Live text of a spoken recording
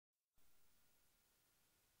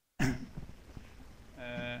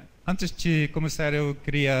Antes de começar, eu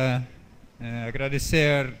queria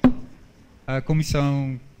agradecer à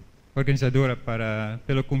comissão organizadora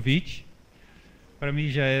pelo convite. Para mim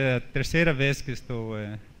já é a terceira vez que estou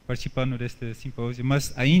participando deste simpósio,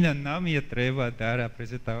 mas ainda não me atrevo a dar a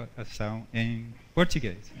apresentação em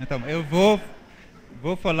português. Então, eu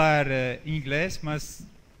vou falar inglês, mas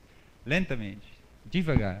lentamente,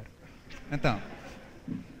 devagar. Então,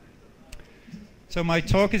 so my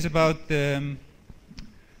talk is about the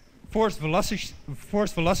force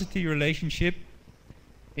velocity relationship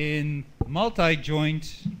in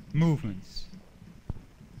multi-joint movements.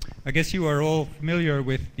 I guess you are all familiar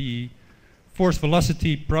with the force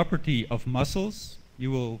velocity property of muscles.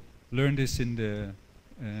 You will learn this in the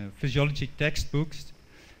physiology textbooks.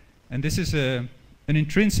 And this is an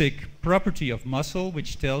intrinsic property of muscle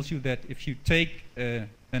which tells you that if you take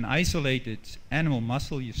an isolated animal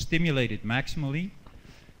muscle, you stimulate it maximally,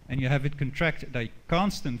 and you have it contract at a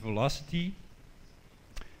constant velocity,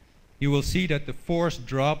 you will see that the force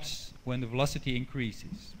drops when the velocity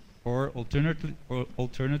increases. Or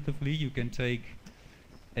alternatively, you can take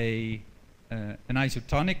an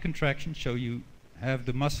isotonic contraction, so you have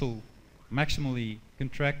the muscle maximally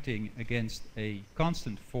contracting against a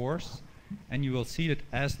constant force, and you will see that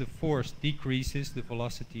as the force decreases, the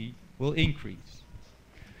velocity will increase.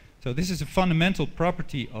 So this is a fundamental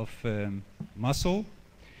property of muscle.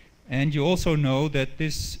 And you also know that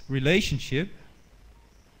this relationship,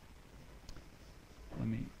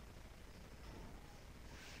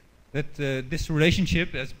 this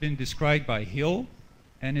relationship has been described by Hill,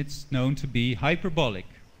 and it's known to be hyperbolic.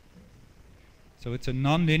 So it's a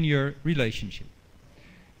nonlinear relationship.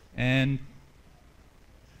 And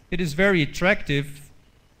it is very attractive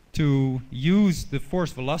to use the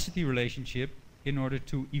force-velocity relationship in order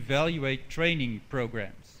to evaluate training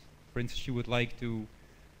programs. For instance, you would like to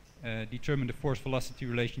determine the force-velocity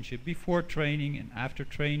relationship before training and after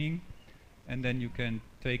training, and then you can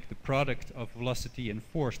take the product of velocity and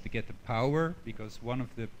force to get the power, because one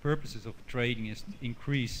of the purposes of training is to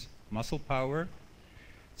increase muscle power.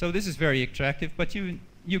 So this is very attractive, but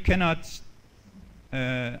you cannot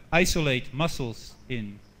isolate muscles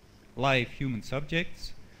in live human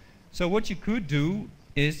subjects. So what you could do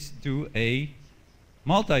is do a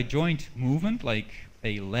multi-joint movement, like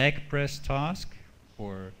a leg press task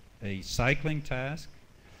or a cycling task,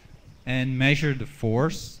 and measure the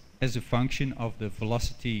force as a function of the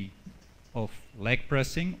velocity of leg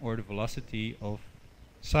pressing or the velocity of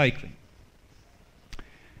cycling.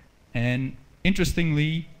 And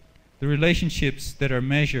interestingly, the relationships that are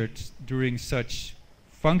measured during such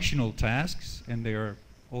functional tasks, and they are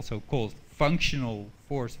also called functional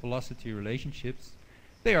force-velocity relationships,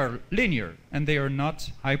 they are linear and they are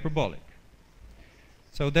not hyperbolic.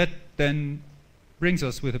 So that then brings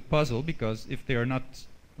us with a puzzle, because if they are not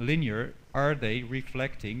linear, are they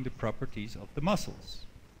reflecting the properties of the muscles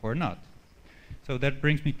or not? So that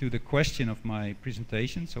brings me to the question of my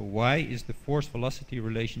presentation. So why is the force-velocity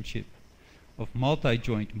relationship of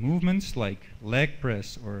multi-joint movements like leg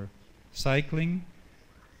press or cycling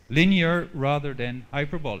linear rather than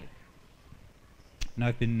hyperbolic? And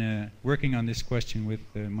I've been working on this question with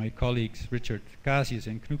my colleagues Richard Casius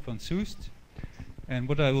and Knut van Soest. And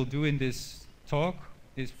what I will do in this talk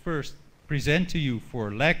is first present to you for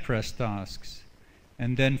leg press tasks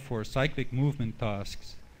and then for cyclic movement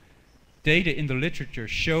tasks data in the literature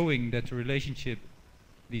showing that the relationship,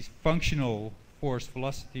 these functional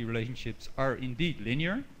force-velocity relationships, are indeed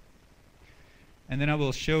linear. And then I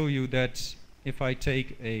will show you that if I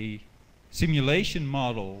take a simulation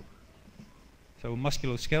model, so a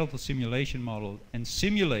musculoskeletal simulation model, and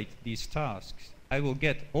simulate these tasks, I will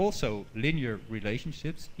get also linear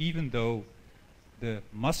relationships, even though the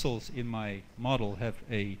muscles in my model have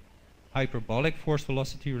a hyperbolic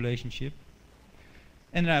force-velocity relationship.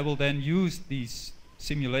 And I will then use these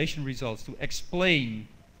simulation results to explain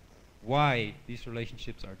why these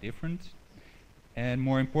relationships are different. And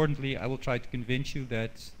more importantly, I will try to convince you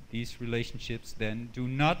that these relationships then do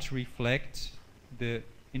not reflect the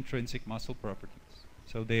intrinsic muscle properties.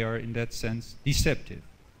 So they are, in that sense, deceptive.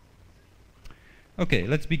 Okay,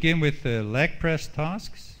 let's begin with the leg press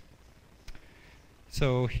tasks.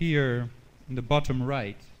 So here in the bottom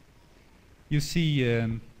right, you see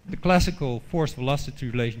the classical force-velocity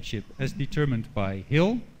relationship as determined by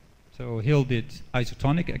Hill. So Hill did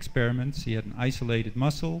isotonic experiments. He had an isolated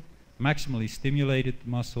muscle, maximally stimulated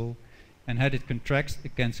muscle, and had it contract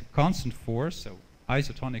against a constant force, so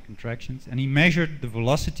isotonic contractions, and he measured the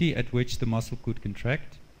velocity at which the muscle could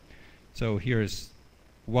contract. So here is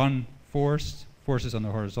one force, forces on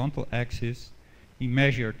the horizontal axis. He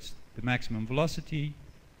measured the maximum velocity.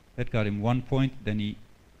 That got him 1 point. Then he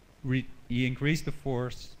he increased the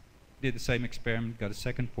force, did the same experiment, got a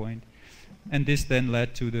second point, and this then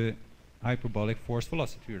led to the hyperbolic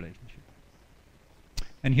force-velocity relationship.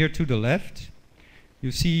 And here to the left,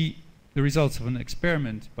 you see the results of an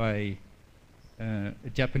experiment by a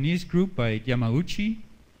Japanese group by Yamauchi,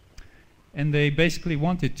 and they basically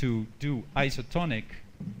wanted to do isotonic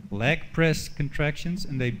leg press contractions,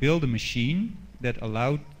 and they built a machine that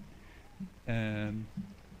allowed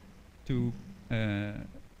to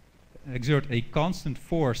exert a constant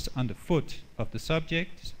force on the foot of the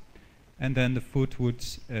subject, and then the foot would,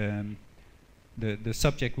 the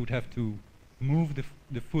subject would have to move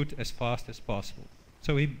the foot as fast as possible.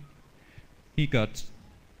 So he got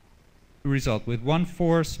a result with one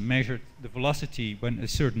force, measured the velocity when a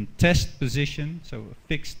certain test position, so a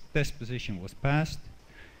fixed test position, was passed.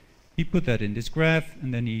 He put that in this graph,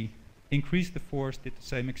 and then he increased the force, did the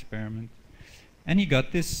same experiment, and he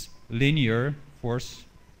got this linear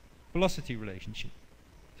force-velocity relationship.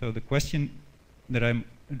 So the question that I'm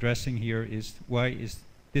addressing here is, why is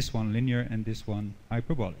this one linear and this one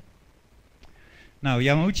hyperbolic? Now,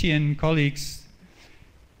 Yamauchi and colleagues,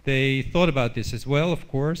 they thought about this as well, of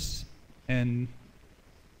course, and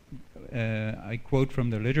I quote from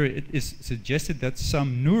the literature, it is suggested that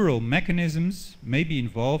some neural mechanisms may be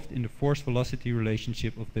involved in the force-velocity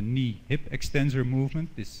relationship of the knee-hip extensor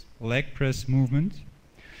movement, this leg press movement,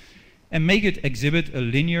 and make it exhibit a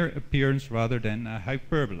linear appearance rather than a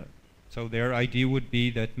hyperbola. So their idea would be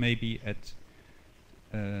that maybe at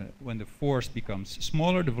when the force becomes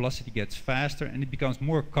smaller, the velocity gets faster, and it becomes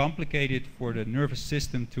more complicated for the nervous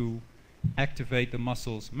system to activate the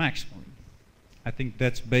muscles maximally. I think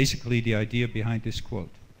that's basically the idea behind this quote.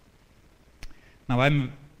 Now, I'm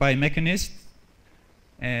a biomechanist,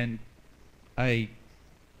 and I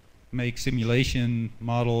make simulation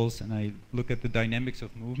models, and I look at the dynamics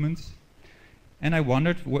of movements, and I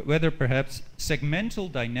wondered whether perhaps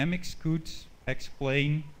segmental dynamics could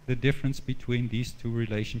explain the difference between these two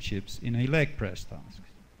relationships in a leg press task.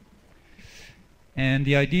 And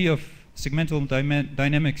the idea of segmental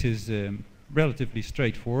dynamics is relatively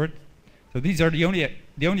straightforward. So these are the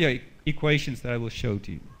only equations that I will show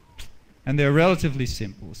to you. And they're relatively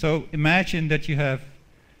simple. So imagine that you have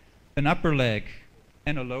an upper leg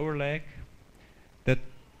and a lower leg, that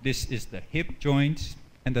this is the hip joint,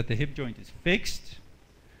 and that the hip joint is fixed,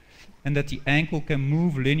 and that the ankle can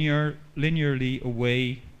move linearly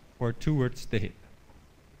away or towards the hip.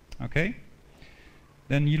 Okay?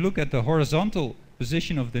 Then you look at the horizontal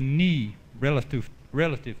position of the knee relative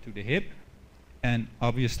to the hip, and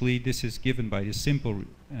obviously this is given by this simple,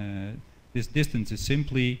 this distance is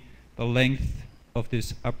simply the length of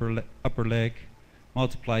this upper leg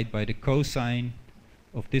multiplied by the cosine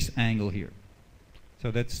of this angle here.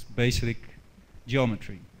 So that's basic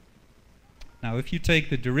geometry. Now, if you take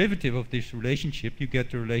the derivative of this relationship, you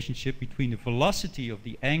get the relationship between the velocity of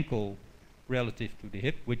the ankle relative to the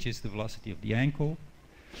hip, which is the velocity of the ankle,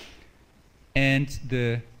 and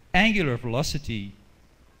the angular velocity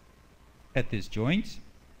at this joint,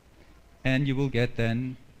 and you will get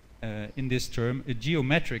then, in this term, a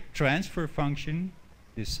geometric transfer function,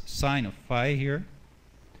 this sine of phi here.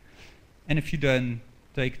 And if you then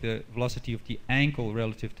take the velocity of the ankle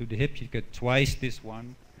relative to the hip, you get twice this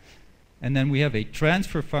one. And then we have a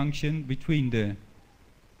transfer function between the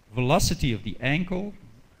velocity of the ankle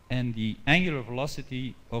and the angular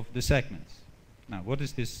velocity of the segments. Now, what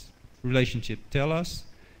does this relationship tell us?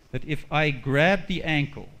 That if I grab the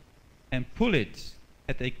ankle and pull it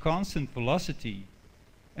at a constant velocity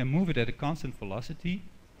and move it at a constant velocity,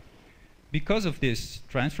 because of this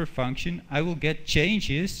transfer function, I will get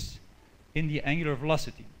changes in the angular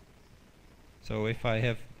velocity. So if I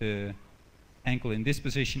have the ankle in this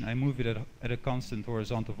position, I move it at a constant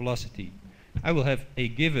horizontal velocity, I will have a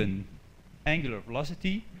given angular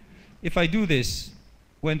velocity. If I do this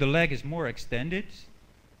when the leg is more extended,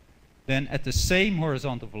 then at the same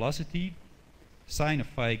horizontal velocity, sine of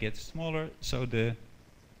phi gets smaller, so the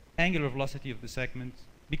angular velocity of the segment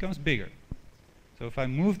becomes bigger. So if I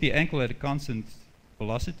move the ankle at a constant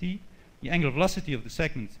velocity, the angular velocity of the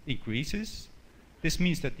segment increases. This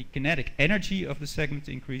means that the kinetic energy of the segment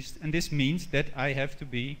increased, and this means that I have to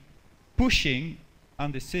be pushing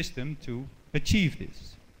on the system to achieve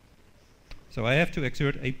this. So I have to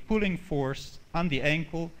exert a pulling force on the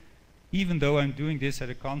ankle, even though I'm doing this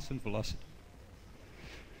at a constant velocity.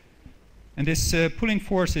 And this pulling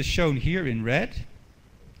force is shown here in red.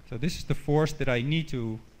 So this is the force that I need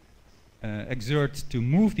to exert to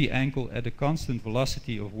move the ankle at a constant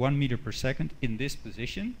velocity of 1 meter per second in this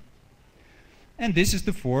position. And this is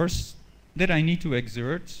the force that I need to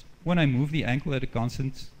exert when I move the ankle at a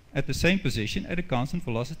constant at the same position at a constant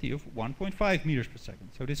velocity of 1.5 meters per second.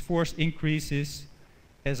 So this force increases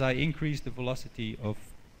as I increase the velocity of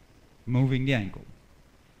moving the ankle.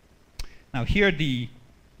 Now here the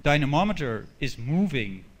dynamometer is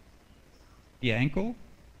moving the ankle,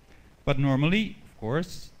 but normally, of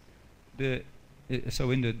course,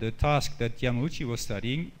 so in the task that Yamauchi was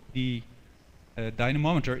studying, the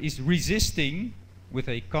dynamometer is resisting with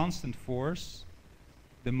a constant force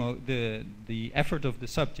the effort of the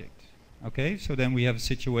subject. Okay, so then we have a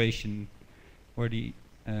situation where the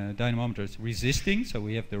dynamometer is resisting, so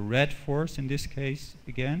we have the red force in this case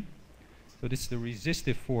again. So this is the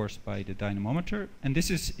resistive force by the dynamometer, and this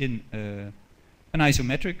is in an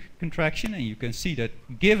isometric contraction, and you can see that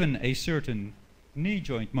given a certain knee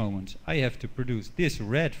joint moment, I have to produce this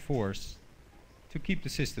red force to keep the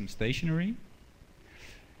system stationary.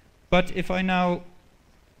 But if I now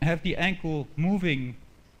have the ankle moving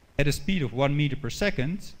at a speed of 1 meter per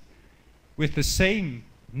second with the same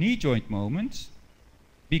knee joint moment,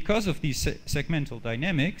 because of these segmental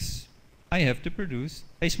dynamics, I have to produce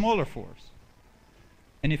a smaller force.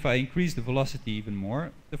 And if I increase the velocity even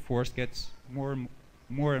more, the force gets more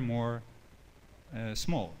and more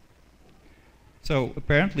small. So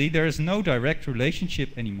apparently there is no direct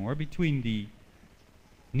relationship anymore between the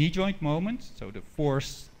knee joint moment, so the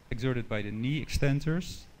force exerted by the knee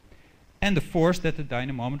extensors, and the force that the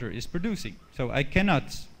dynamometer is producing. So I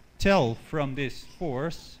cannot tell from this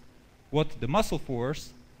force what the muscle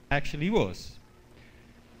force actually was.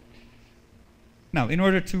 Now, in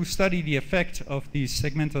order to study the effect of these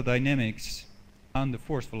segmental dynamics on the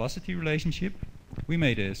force-velocity relationship, we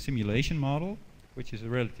made a simulation model, which is a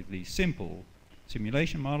relatively simple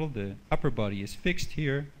simulation model. The upper body is fixed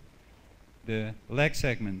here. The leg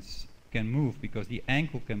segments can move because the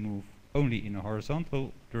ankle can move only in a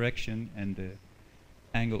horizontal direction, and the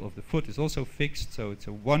angle of the foot is also fixed, so it's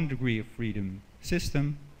a 1 degree of freedom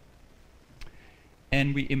system.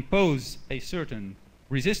 And we impose a certain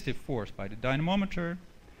resistive force by the dynamometer.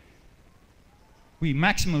 We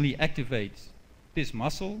maximally activate this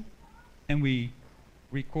muscle, and we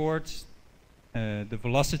record the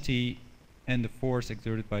velocity and the force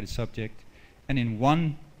exerted by the subject. And in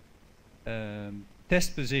one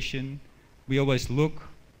test position, we always look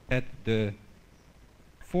at the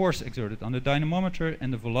force exerted on the dynamometer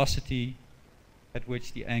and the velocity at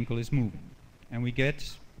which the ankle is moving. And we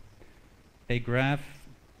get a graph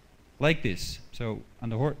like this. So on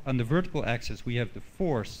the vertical axis we have the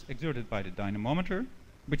force exerted by the dynamometer,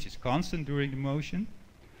 which is constant during the motion.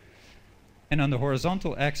 And on the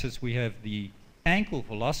horizontal axis we have the ankle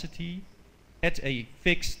velocity at a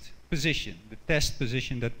fixed position, the test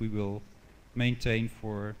position that we will maintain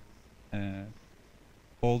for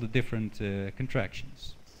all the different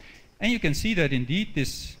contractions. And you can see that indeed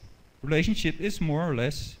this relationship is more or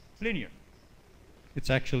less linear. It's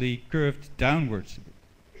actually curved downwards a bit.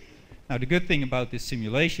 Now the good thing about this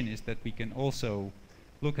simulation is that we can also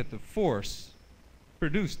look at the force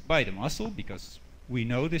produced by the muscle, because we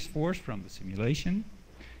know this force from the simulation.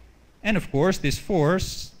 And of course this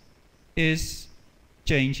force is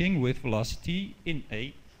changing with velocity in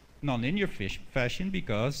a nonlinear fashion,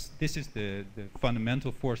 because this is the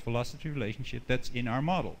fundamental force-velocity relationship that's in our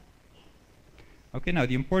model. Okay, now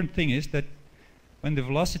the important thing is that when the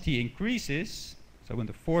velocity increases, so when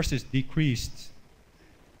the force is decreased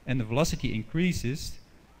and the velocity increases,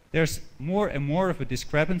 there's more and more of a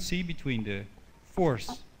discrepancy between the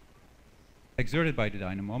force exerted by the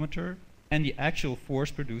dynamometer and the actual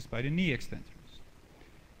force produced by the knee extensors.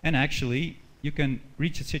 And actually, you can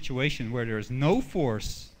reach a situation where there is no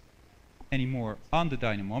force anymore on the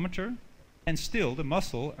dynamometer, and still the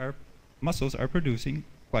muscles are producing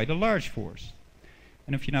quite a large force.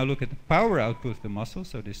 And if you now look at the power output of the muscle,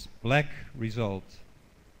 so this black result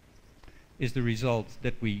is the result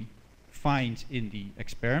that we find in the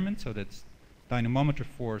experiment, so that's dynamometer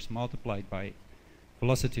force multiplied by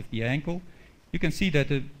velocity of the ankle. You can see that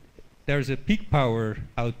there's a peak power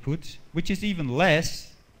output which is even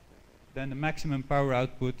less than the maximum power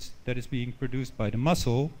output that is being produced by the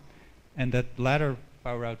muscle, and that latter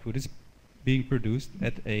power output is being produced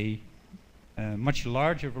at a much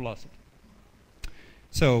larger velocity.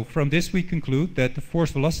 So from this we conclude that the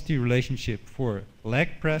force-velocity relationship for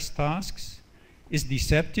leg press tasks is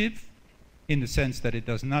deceptive in the sense that it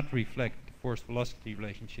does not reflect the force-velocity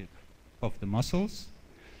relationship of the muscles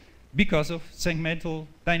because of segmental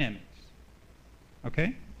dynamics.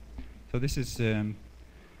 Okay? So this is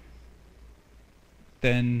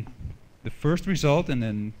then the first result, and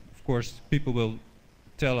then of course people will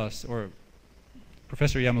tell us, or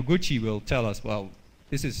Professor Yamaguchi will tell us, well,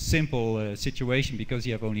 this is a simple situation because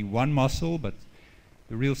you have only one muscle, but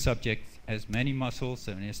the real subject has many muscles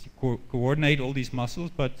and has to coordinate all these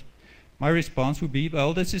muscles, but my response would be,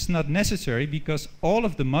 well, this is not necessary because all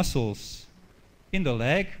of the muscles in the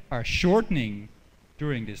leg are shortening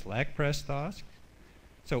during this leg press task.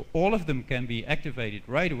 So all of them can be activated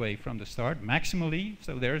right away from the start, maximally,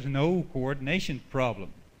 so there's no coordination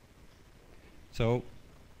problem. So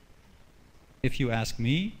if you ask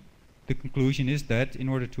me, the conclusion is that in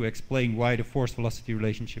order to explain why the force-velocity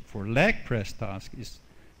relationship for leg press task is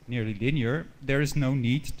nearly linear, there is no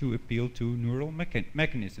need to appeal to neural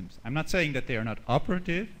mechanisms. I'm not saying that they are not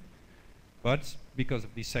operative, but because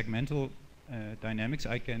of the segmental dynamics,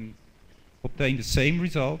 I can obtain the same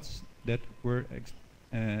results that were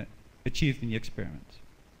achieved in the experiment.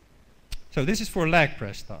 So this is for leg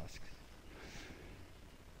press tasks.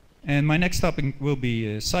 And my next topic will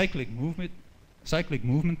be cyclic movement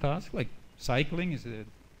task. Like cycling is a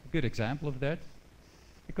good example of that.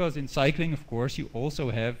 Because in cycling, of course, you also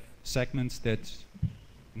have segments that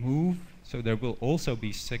move, so there will also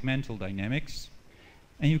be segmental dynamics.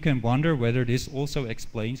 And you can wonder whether this also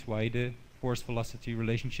explains why the force-velocity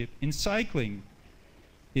relationship in cycling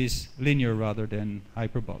is linear rather than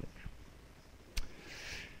hyperbolic.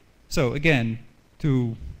 So again,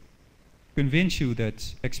 to convince you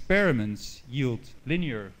that experiments yield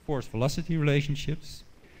linear force-velocity relationships,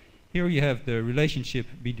 here you have the relationship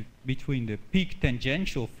between the peak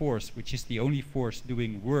tangential force, which is the only force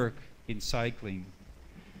doing work in cycling,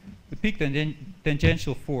 the peak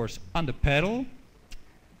tangential force on the pedal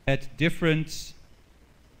at different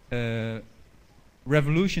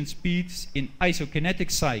revolution speeds in isokinetic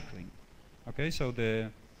cycling. Okay, so the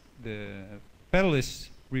pedal is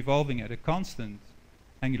revolving at a constant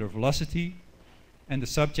angular velocity, and the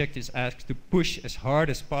subject is asked to push as hard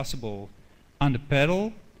as possible on the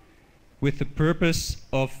pedal with the purpose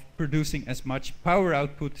of producing as much power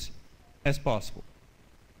output as possible.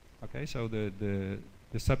 Okay, so the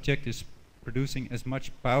subject is producing as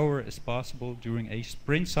much power as possible during a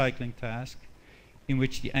sprint cycling task in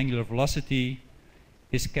which the angular velocity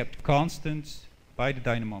is kept constant by the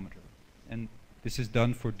dynamometer. And this is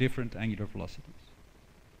done for different angular velocities.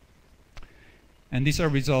 And these are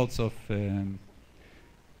results of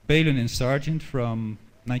Balin and Sargent from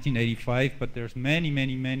 1985, but there's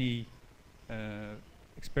many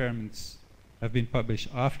experiments have been published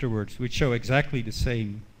afterwards which show exactly the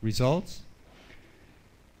same results.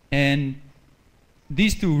 And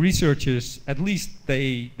these two researchers, at least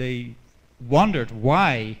they wondered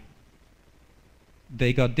why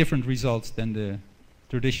they got different results than the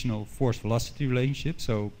traditional force-velocity relationship.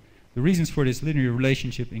 So the reasons for this linear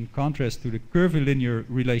relationship, in contrast to the curvilinear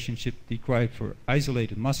relationship described for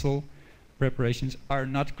isolated muscle preparations, are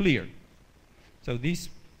not clear. So these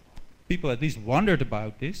people at least wondered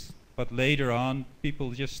about this, but later on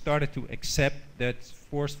people just started to accept that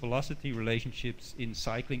force-velocity relationships in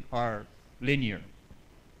cycling are linear.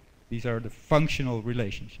 These are the functional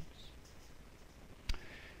relationships.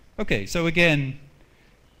 Okay, so again,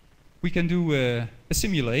 we can do a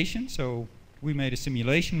simulation. So we made a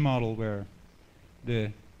simulation model where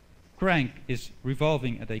the crank is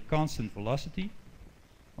revolving at a constant velocity.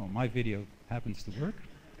 Oh, my video happens to work.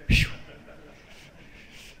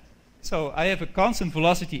 So I have a constant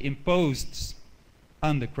velocity imposed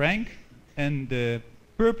on the crank, and the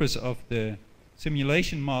purpose of the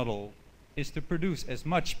simulation model is to produce as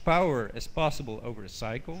much power as possible over a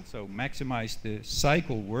cycle, so maximize the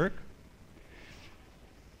cycle work.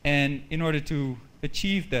 And in order to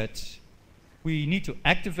achieve that, we need to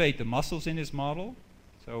activate the muscles in this model.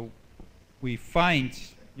 So we find,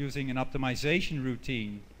 using an optimization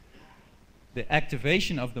routine, the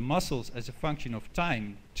activation of the muscles as a function of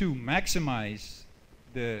time to maximize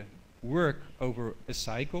the work over a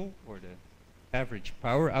cycle, or the average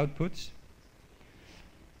power outputs.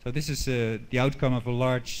 So this is the outcome of a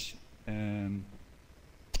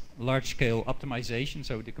large-scale optimization.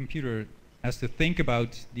 So the computer has to think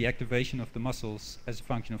about the activation of the muscles as a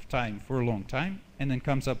function of time for a long time, and then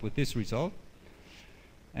comes up with this result.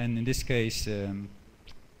 And in this case,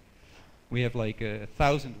 we have like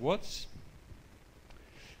 1,000 watts.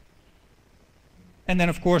 And then,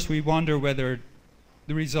 of course, we wonder whether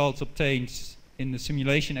the results obtained in the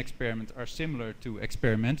simulation experiment are similar to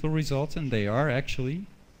experimental results, and they are actually.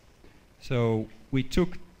 So we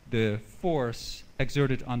took the force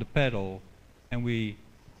exerted on the pedal and we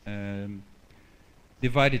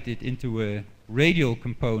divided it into a radial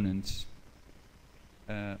component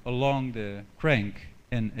along the crank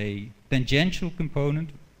and a tangential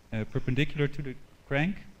component perpendicular to the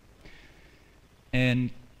crank.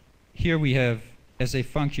 And here we have, as a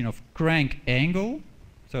function of crank angle,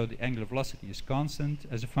 so the angular velocity is constant,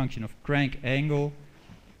 as a function of crank angle,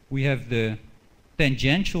 we have the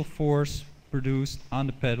tangential force produced on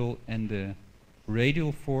the pedal and the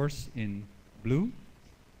radial force in blue.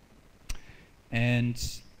 And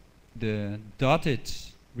the dotted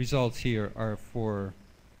results here are for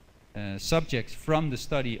subjects from the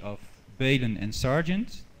study of Balen and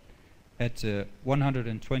Sargent at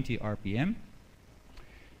 120 RPM.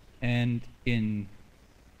 And in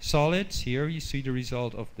solids, here you see the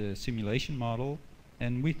result of the simulation model,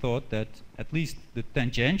 and we thought that at least the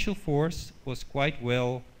tangential force was quite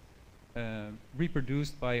well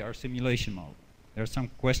reproduced by our simulation model. There are some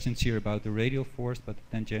questions here about the radial force, but the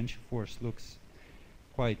tangential force looks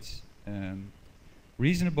quite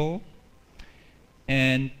reasonable.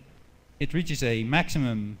 And it reaches a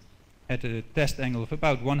maximum at a test angle of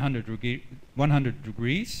about 100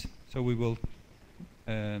 degrees. So we will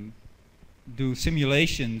do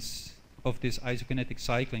simulations of this isokinetic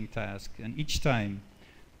cycling task, and each time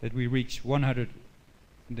that we reach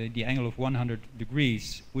the angle of 100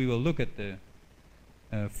 degrees, we will look at the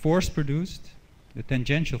force produced, the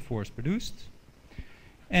tangential force produced.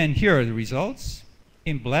 And here are the results.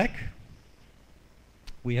 In black,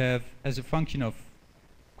 we have, as a function of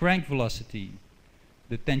crank velocity,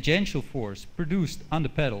 the tangential force produced on the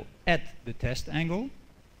pedal at the test angle.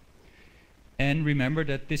 And remember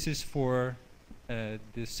that this is for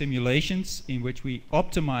the simulations in which we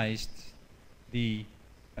optimized the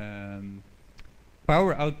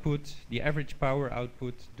power output, the average power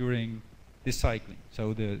output during this cycling.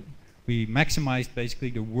 So we maximized basically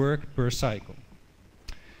the work per cycle.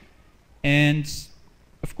 And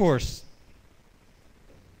of course,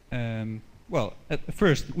 well, at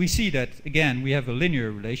first we see that again we have a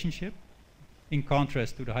linear relationship in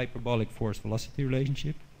contrast to the hyperbolic force-velocity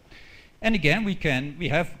relationship. And again, we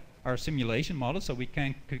have our simulation model, so we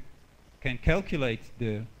can calculate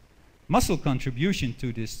the muscle contribution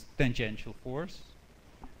to this tangential force.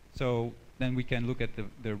 So then we can look at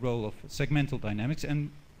the role of segmental dynamics.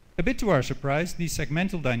 And a bit to our surprise, these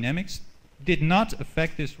segmental dynamics did not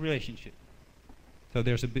affect this relationship. So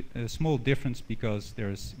there's a small difference because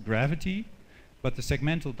there's gravity, but the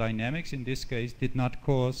segmental dynamics in this case did not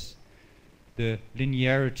cause the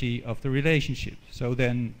linearity of the relationship. So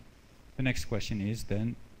then the next question is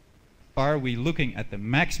then, are we looking at the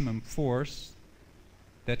maximum force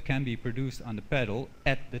that can be produced on the pedal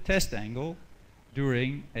at the test angle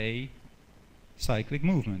during a cyclic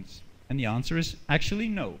movement? And the answer is actually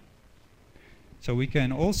no. So we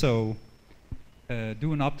can also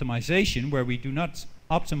do an optimization where we do not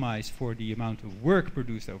optimize for the amount of work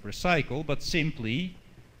produced over a cycle, but simply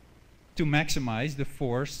to maximize the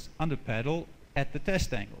force on the pedal at the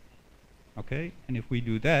test angle. Okay, and if we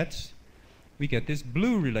do that, we get this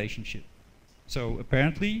blue relationship. So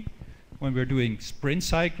apparently, when we're doing sprint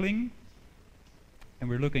cycling, and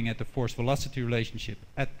we're looking at the force-velocity relationship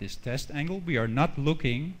at this test angle, we are not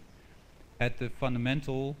looking at the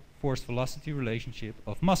fundamental force-velocity relationship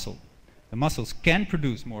of muscle. The muscles can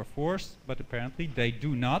produce more force, but apparently they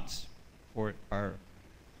do not, or our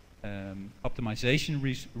optimization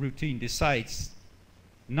routine decides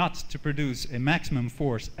not to produce a maximum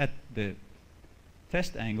force at the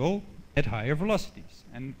test angle at higher velocities.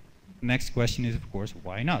 And the next question is, of course,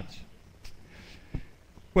 why not?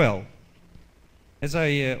 Well, as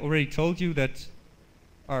I already told you, that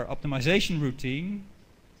our optimization routine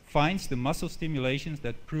finds the muscle stimulations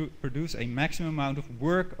that produce a maximum amount of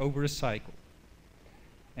work over a cycle.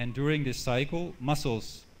 And during this cycle,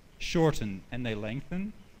 muscles shorten and they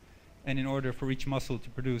lengthen. And in order for each muscle to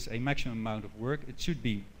produce a maximum amount of work, it should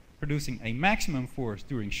be producing a maximum force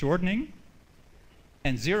during shortening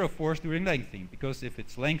and zero force during lengthening. Because if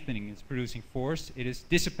it's lengthening, it's producing force, it is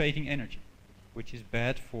dissipating energy, which is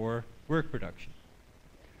bad for work production.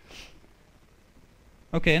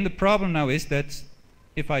 Okay, and the problem now is that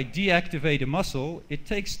if I deactivate a muscle, it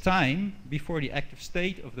takes time before the active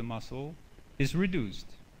state of the muscle is reduced.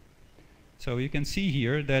 So you can see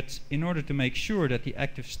here that in order to make sure that the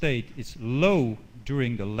active state is low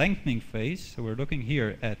during the lengthening phase, so we're looking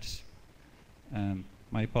here at,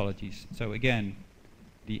 my apologies, so again,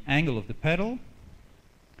 the angle of the pedal.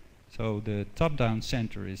 So the top-down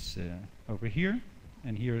center is over here,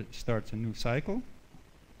 and here starts a new cycle.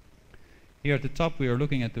 Here at the top we are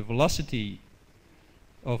looking at the velocity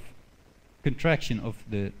of contraction of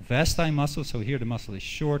the vasti muscle. So here the muscle is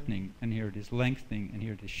shortening, and here it is lengthening, and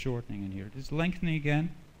here it is shortening, and here it is lengthening again.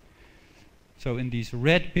 So in these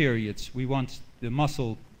red periods we want the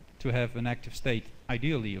muscle to have an active state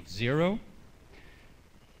ideally of 0,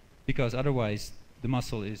 because otherwise the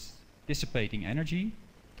muscle is dissipating energy.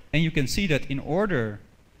 And you can see that in order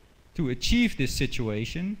to achieve this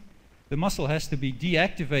situation, the muscle has to be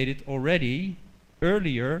deactivated already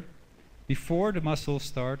earlier, before the muscle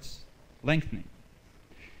starts lengthening.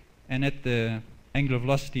 And at the angular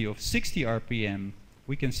velocity of 60 RPM,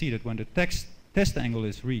 we can see that when the test angle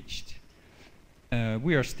is reached,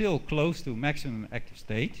 we are still close to maximum active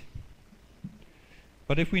state.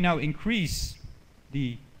 But if we now increase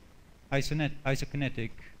the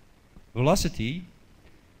isokinetic velocity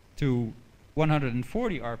to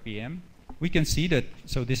 140 RPM, we can see that,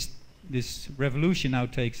 so this revolution now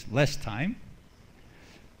takes less time.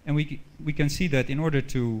 And we can see that in order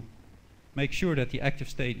to make sure that the active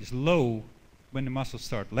state is low when the muscles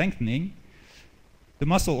start lengthening, the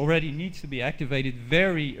muscle already needs to be activated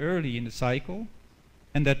very early in the cycle,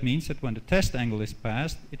 and that means that when the test angle is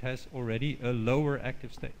passed, it has already a lower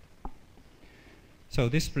active state. So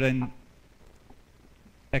this then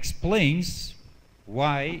explains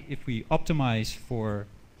why, if we optimize for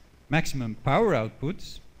maximum power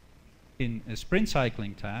outputs in a sprint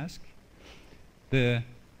cycling task, the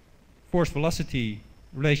force-velocity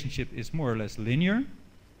relationship is more or less linear,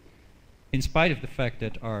 in spite of the fact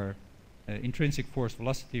that our intrinsic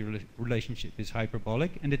force-velocity relationship is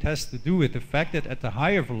hyperbolic, and it has to do with the fact that at the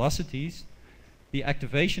higher velocities, the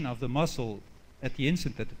activation of the muscle at the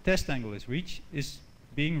instant that the test angle is reached is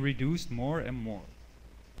being reduced more and more.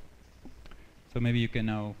 So maybe you can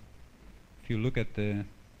now, if you look at the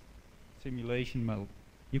simulation mode,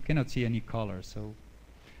 you cannot see any color, so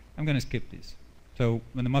I'm going to skip this. So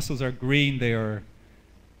when the muscles are green, they are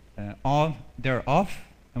off,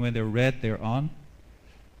 and when they're red, they're on.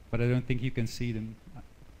 But I don't think you can see them,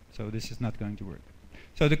 so this is not going to work.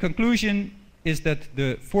 So the conclusion is that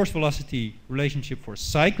the force-velocity relationship for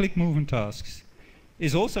cyclic movement tasks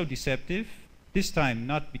is also deceptive, this time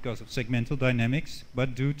not because of segmental dynamics,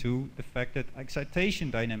 but due to the fact that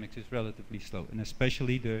excitation dynamics is relatively slow, and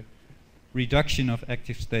especially the reduction of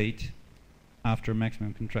active state after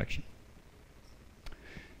maximum contraction.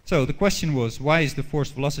 So the question was, why is the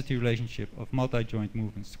force-velocity relationship of multi-joint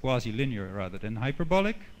movements quasi-linear rather than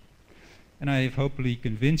hyperbolic? And I have hopefully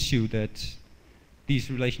convinced you that these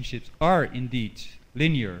relationships are indeed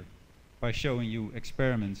linear by showing you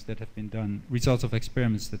experiments that have been done, results of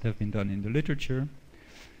experiments that have been done in the literature.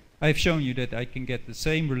 I have shown you that I can get the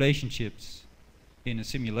same relationships in a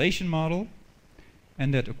simulation model,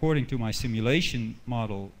 and that according to my simulation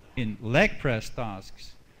model in leg press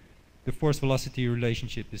tasks, the force-velocity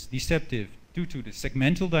relationship is deceptive due to the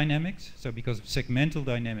segmental dynamics. So because of segmental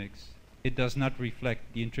dynamics, it does not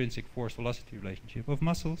reflect the intrinsic force-velocity relationship of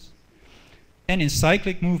muscles. And in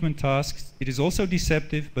cyclic movement tasks, it is also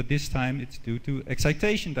deceptive, but this time it's due to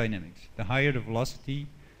excitation dynamics. The higher the velocity,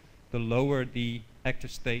 the lower the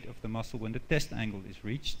active state of the muscle when the test angle is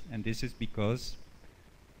reached. And this is because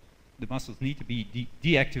the muscles need to be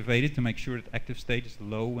deactivated to make sure that active state is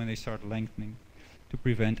low when they start lengthening, to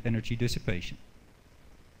prevent energy dissipation.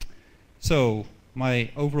 So my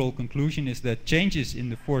overall conclusion is that changes in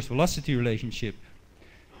the force-velocity relationship,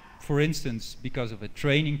 for instance, because of a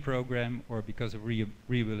training program or because of a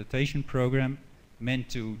rehabilitation program meant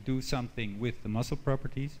to do something with the muscle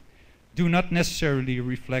properties, do not necessarily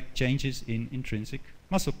reflect changes in intrinsic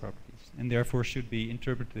muscle properties, and therefore should be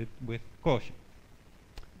interpreted with caution.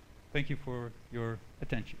 Thank you for your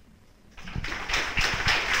attention.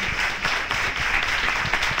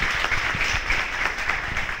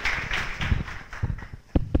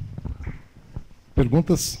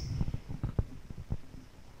 Perguntas?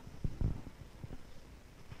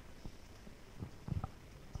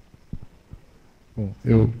 Bom,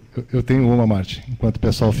 eu tenho uma, Maarten, enquanto o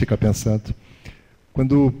pessoal fica pensando.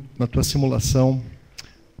 Quando na tua simulação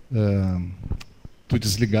tu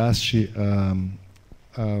desligaste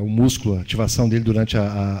o músculo, a ativação dele durante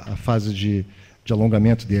a fase de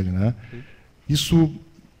alongamento dele, né? Isso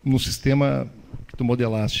no sistema que tu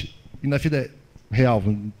modelaste. E na vida real,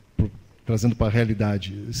 trazendo para a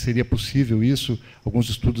realidade, seria possível isso? Alguns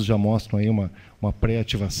estudos já mostram aí uma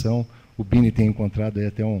pré-ativação. O Bini tem encontrado aí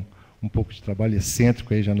até um pouco de trabalho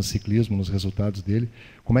excêntrico aí já no ciclismo, nos resultados dele.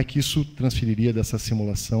 Como é que isso transferiria dessa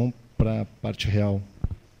simulação para a parte real?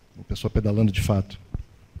 A pessoa pedalando de fato.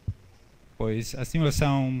 Pois a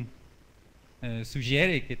simulação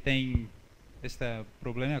sugere que tem este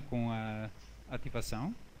problema com a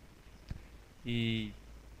ativação, e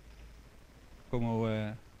como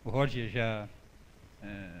o Roger já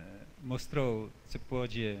mostrou, se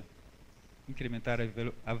pode incrementar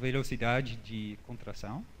a velocidade de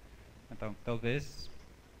contração. Então, talvez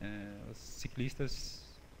os ciclistas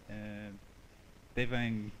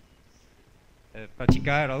devem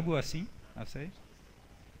praticar algo assim, não sei.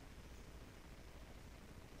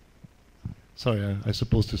 Sorry, I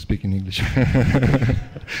supposed to speak in English.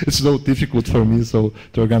 it's so difficult for me to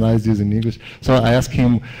organize this in English. So I asked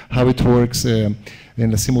him how it works. In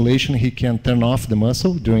the simulation, he can turn off the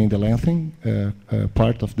muscle during the lengthening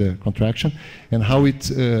part of the contraction, and how it's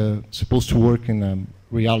supposed to work in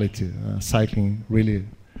reality, cycling, really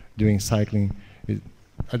doing cycling.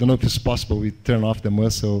 I don't know if it's possible. We turn off the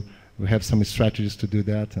muscle. We have some strategies to do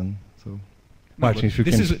that, and so. Maarten, if you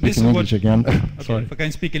can speak in English again. Okay, if I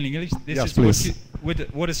can speak in English, this yes, is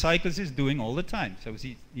what a cyclist is doing all the time. So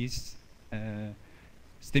he's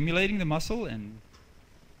stimulating the muscle and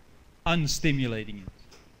unstimulating it.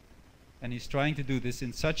 And he's trying to do this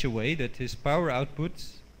in such a way that his power output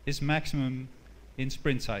is maximum in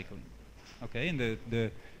sprint cycling. Okay, and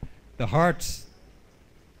the hard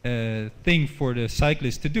thing for the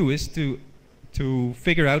cyclist to do is to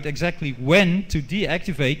figure out exactly when to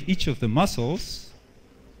deactivate each of the muscles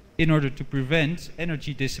in order to prevent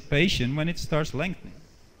energy dissipation when it starts lengthening.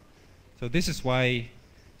 So this is why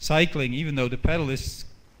cycling, even though the pedal is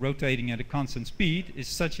rotating at a constant speed, is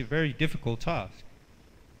such a very difficult task.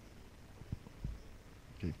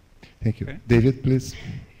 Okay, thank you. Okay. David, please.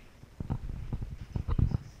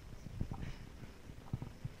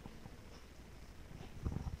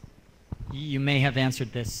 You may have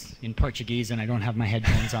answered this in Portuguese, and I don't have my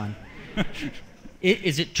headphones on.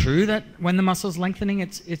 Is it true that when the muscle's lengthening,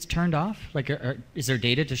 it's turned off? Like, is there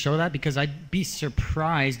data to show that? Because I'd be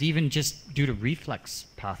surprised, even just due to reflex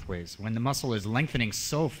pathways, when the muscle is lengthening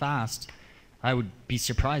so fast, I would be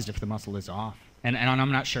surprised if the muscle is off. And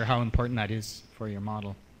I'm not sure how important that is for your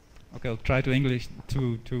model. Okay, I'll try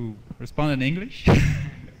to respond in English.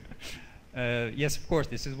 Yes, of course,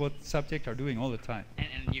 this is what subjects are doing all the time. And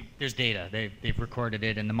there's data. They've recorded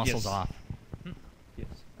it, and the muscle's Yes. off. Yes,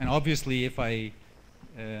 and obviously, if I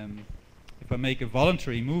make a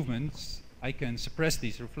voluntary movement, I can suppress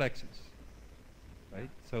these reflexes, right?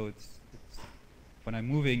 So it's when I'm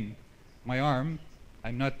moving my arm,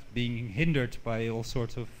 I'm not being hindered by all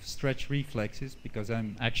sorts of stretch reflexes because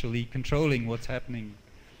I'm actually controlling what's happening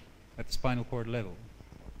at the spinal cord level.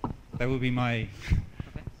 That would be my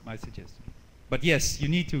my suggestion. But yes, you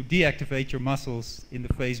need to deactivate your muscles in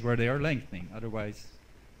the phase where they are lengthening. Otherwise,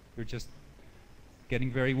 you're just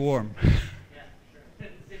getting very warm. Yeah, sure.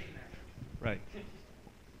 Sitting there. Right.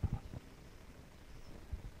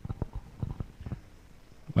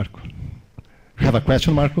 Marco. You have a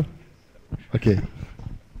question, Marco? Okay.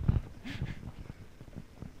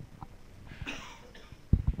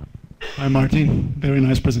 Hi, Maarten. Very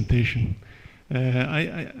nice presentation.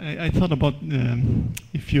 I thought about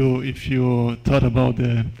if you thought about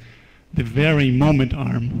the varying moment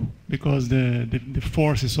arm, because the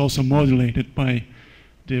force is also modulated by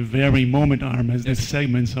the varying moment arm as the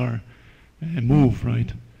segments are move,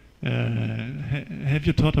 right? Have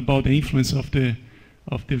you thought about the influence of the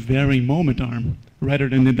varying moment arm rather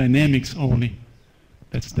than the dynamics only?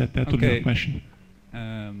 That would be a question.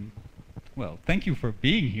 Well, thank you for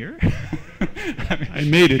being here. I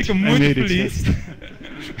made it. Fico muito feliz.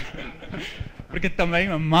 Porque também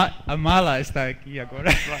a mala está aqui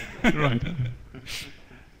agora. Right.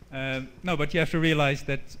 No, but you have to realize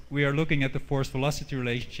that we are looking at the force-velocity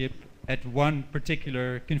relationship at one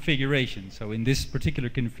particular configuration. So in this particular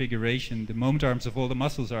configuration, the moment arms of all the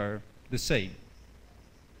muscles are the same.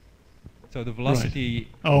 So the velocity...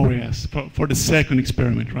 Right. Oh, yes, for the second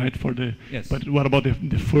experiment, right? Yes. But what about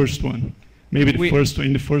the first one? Maybe in the first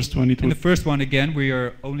one it in the first one, again, we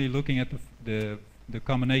are only looking at the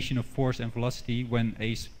combination of force and velocity when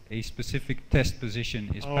a specific test position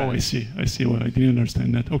is passed. Oh, I see. Well, I didn't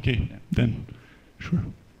understand that. Okay, yeah. Then, sure.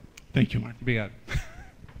 Thank you, Maarten. Obrigado.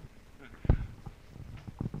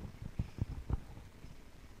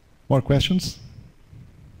 More questions?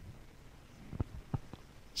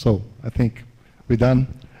 So, I think we're done.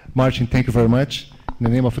 Maarten, thank you very much. In the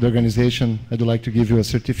name of the organization, I'd like to give you a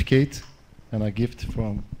certificate and a gift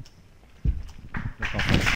from